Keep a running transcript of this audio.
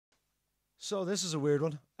So this is a weird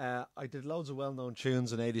one. I did loads of well-known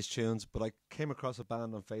tunes and 80s tunes, but I came across a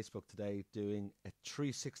band on Facebook today doing a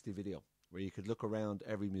 360 video where you could look around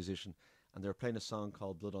every musician, and they're playing a song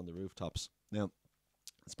called Blood on the Rooftops. Now,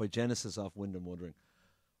 it's by Genesis off Wind and Wuthering.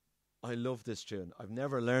 I love this tune. I've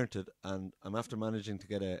never learnt it, and I'm after managing to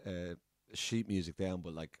get a sheet music down,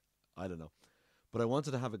 but like, I don't know. But I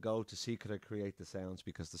wanted to have a go to see could I create the sounds,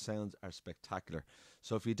 because the sounds are spectacular.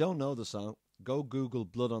 So if you don't know the song, go Google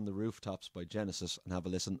Blood on the Rooftops by Genesis and have a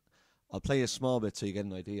listen. I'll play a small bit so you get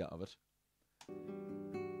an idea of it.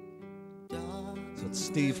 So it's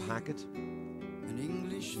Steve Hackett. An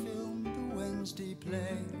English film, the Wednesday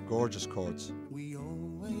play. Gorgeous chords. We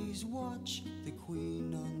always watch the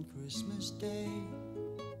Queen on Christmas Day.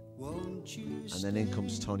 Won't you And then in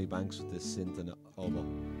comes Tony Banks with this synth and oboe.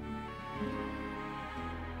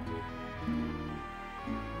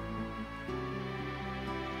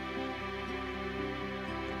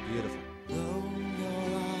 Beautiful.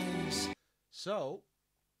 So,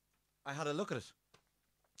 I had a look at it.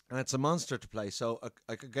 And it's a monster to play. So,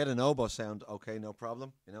 I could get an oboe sound, okay, no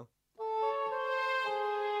problem, you know.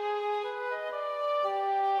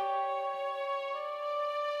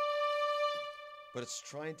 But it's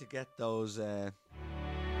trying to get those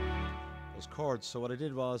chords. So what I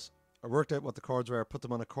did was, I worked out what the chords were, put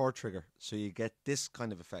them on a chord trigger, so you get this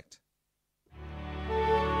kind of effect.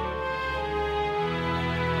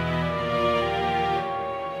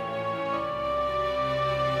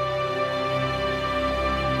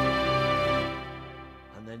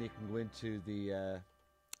 And then you can go into the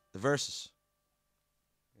verses.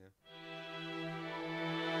 Yeah.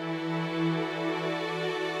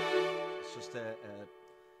 It's just a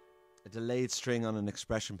delayed string on an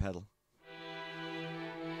expression pedal.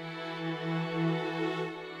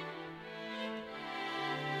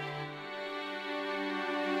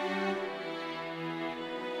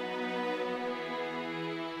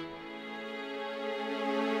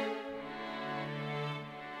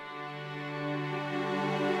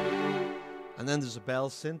 And then there's a bell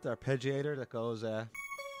synth, arpeggiator, that goes...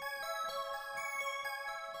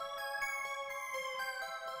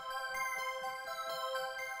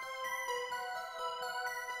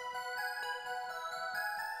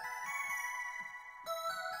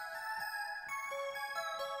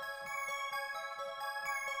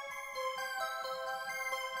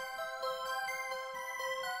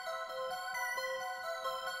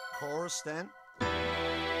 chorus then.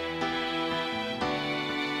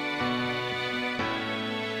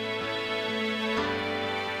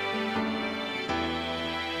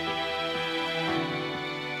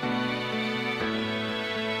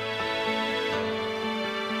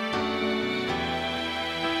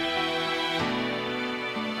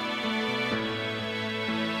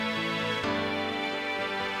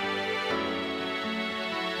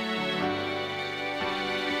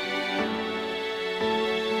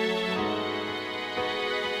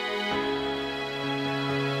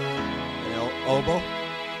 Oboe.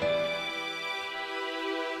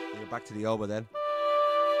 You're back to the oboe then.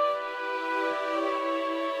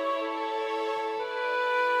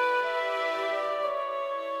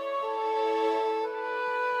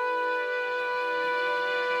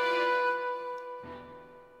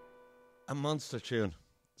 A monster tune.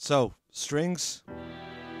 So, strings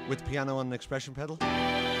with piano on an expression pedal for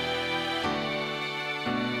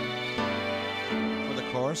the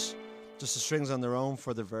chorus. Just the strings on their own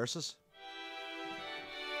for the verses.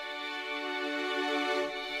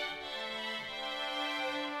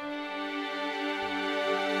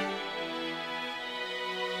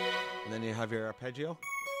 And then you have your arpeggio.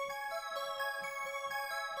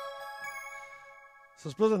 So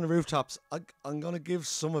it's Blood on the Rooftops. I'm going to give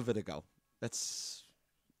some of it a go. Let's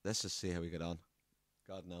just see how we get on.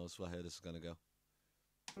 God knows how this is going to go.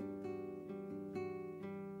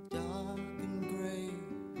 Dark and grey,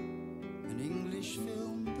 an English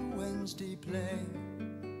film, the Wednesday play.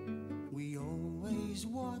 We always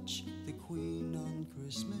watch the Queen on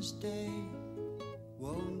Christmas Day.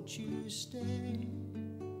 Won't you stay?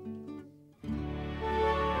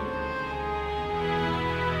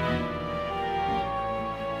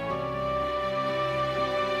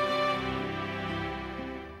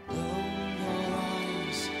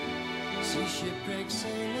 See shipwrecked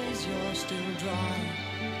sailors, you're still dry.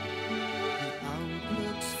 The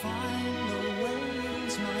outlook's fine, the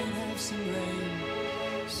whales might have some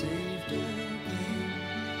rain. Saved again.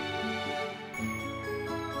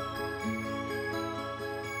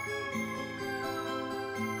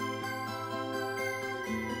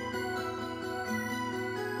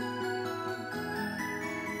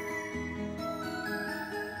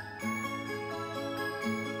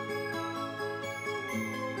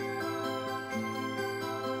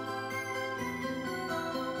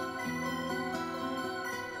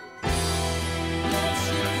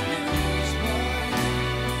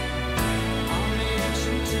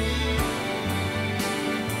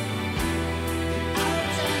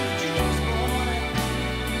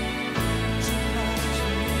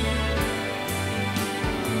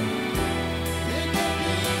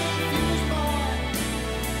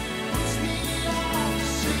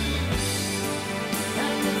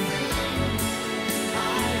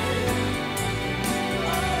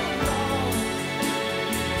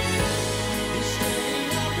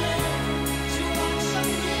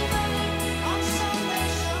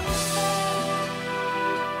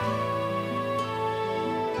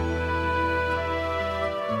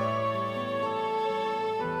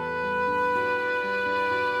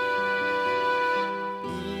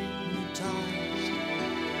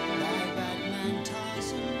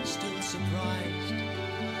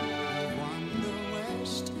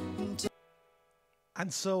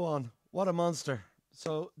 And so on. What a monster.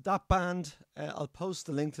 So that band, I'll post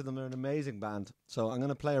the link to them. They're an amazing band. So I'm going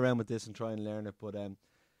to play around with this and try and learn it. But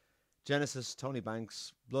Genesis, Tony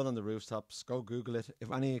Banks, Blood on the Rooftops. Go Google it.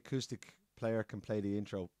 If any acoustic player can play the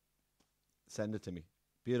intro, send it to me.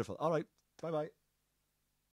 Beautiful. All right. Bye-bye.